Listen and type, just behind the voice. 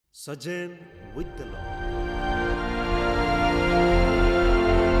Sojourn with the Lord.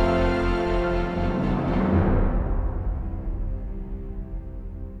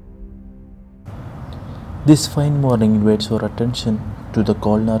 This fine morning invites our attention to the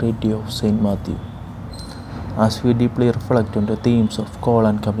call narrative of Saint Mathew. As we deeply reflect on the themes of call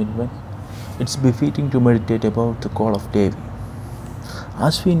and commitment, it's befitting to meditate about the call of David.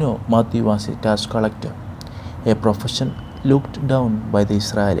 As we know, Mathew was a tax collector, a profession looked down by the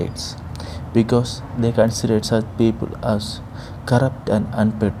Israelites because they considered such people as corrupt and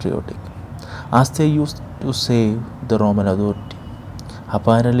unpatriotic, as they used to save the Roman authority.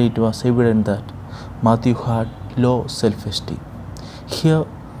 Apparently, it was evident that Mathew had low self-esteem. Here,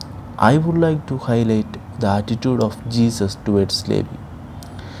 I would like to highlight the attitude of Jesus towards Levi.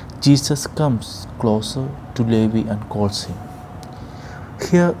 Jesus comes closer to Levi and calls him.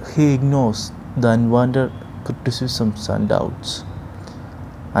 Here, he ignores the unwanted criticisms and doubts,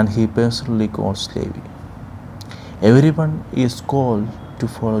 and he personally calls Levi. Everyone is called to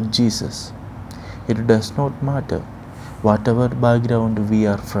follow Jesus. It does not matter whatever background we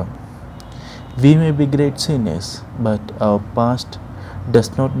are from. We may be great sinners, but our past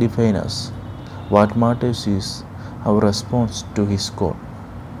does not define us. What matters is our response to His call.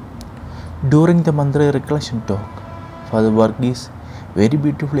 During the monthly recollection talk, Father Varghese very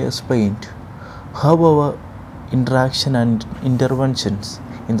beautifully explained how our interaction and interventions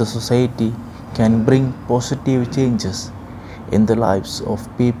in the society can bring positive changes in the lives of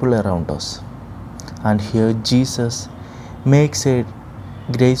people around us. And here Jesus makes a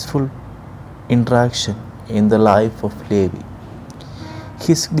graceful interaction in the life of Levi.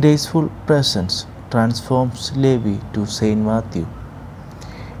 His graceful presence transforms Levi to Saint Mathew.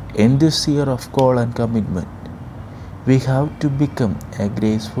 In this year of call and commitment, we have to become a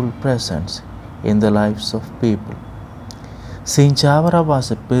graceful presence in the lives of people. Saint Chavara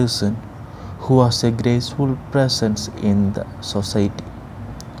was a person who was a graceful presence in the society.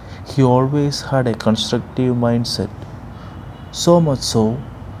 He always had a constructive mindset, so much so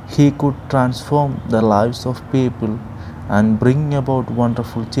he could transform the lives of people and bring about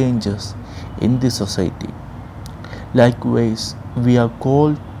wonderful changes in the society. Likewise, we are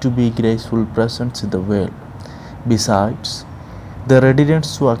called to be graceful presence in the world. Besides, the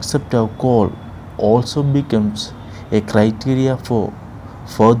readiness to accept our call also becomes a criteria for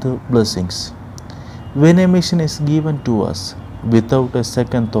further blessings. When a mission is given to us without a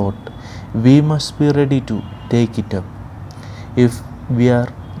second thought, we must be ready to take it up. If we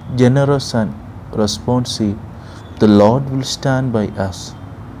are generous and responsive, the Lord will stand by us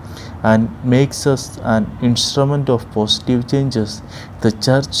and makes us an instrument of positive changes in the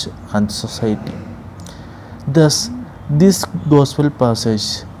church and society. Thus, this gospel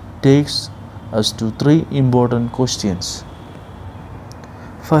passage takes us to three important questions.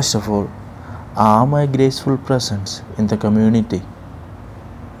 First of all, am I a graceful presence in the community?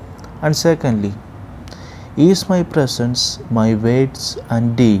 And secondly, is my presence, my words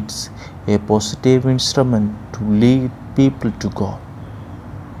and deeds a positive instrument to lead people to God?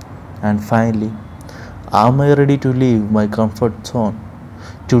 And finally, am I ready to leave my comfort zone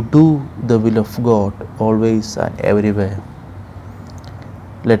to do the will of God always and everywhere?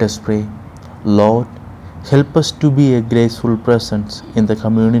 Let us pray. Lord, help us to be a graceful presence in the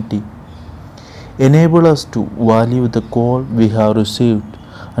community. Enable us to value the call we have received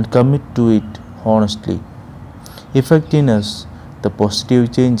and commit to it honestly. Effect in us the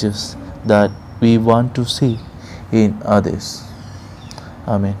positive changes that we want to see in others.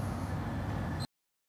 Amen.